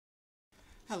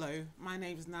Hello, my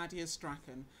name is Nadia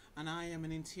Strachan and I am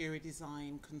an interior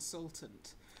design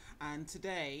consultant. And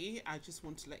today I just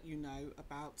want to let you know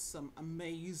about some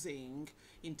amazing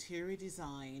interior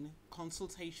design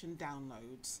consultation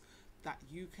downloads that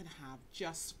you can have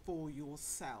just for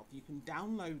yourself. You can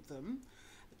download them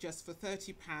just for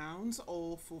 £30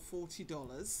 or for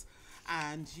 $40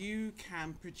 and you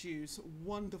can produce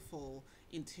wonderful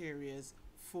interiors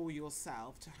for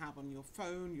yourself to have on your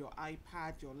phone, your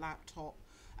iPad, your laptop,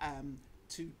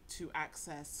 to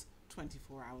access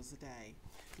 24 hours a day.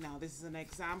 Now this is an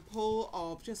example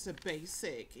of just a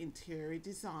basic interior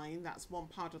design. That's one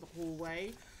part of the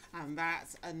hallway, and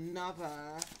that's another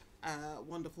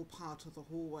wonderful part of the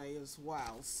hallway as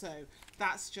well. So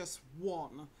that's just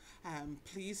one.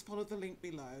 Please follow the link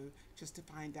below just to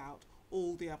find out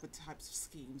all the other types of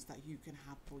schemes that you can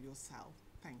have for yourself.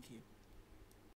 Thank you.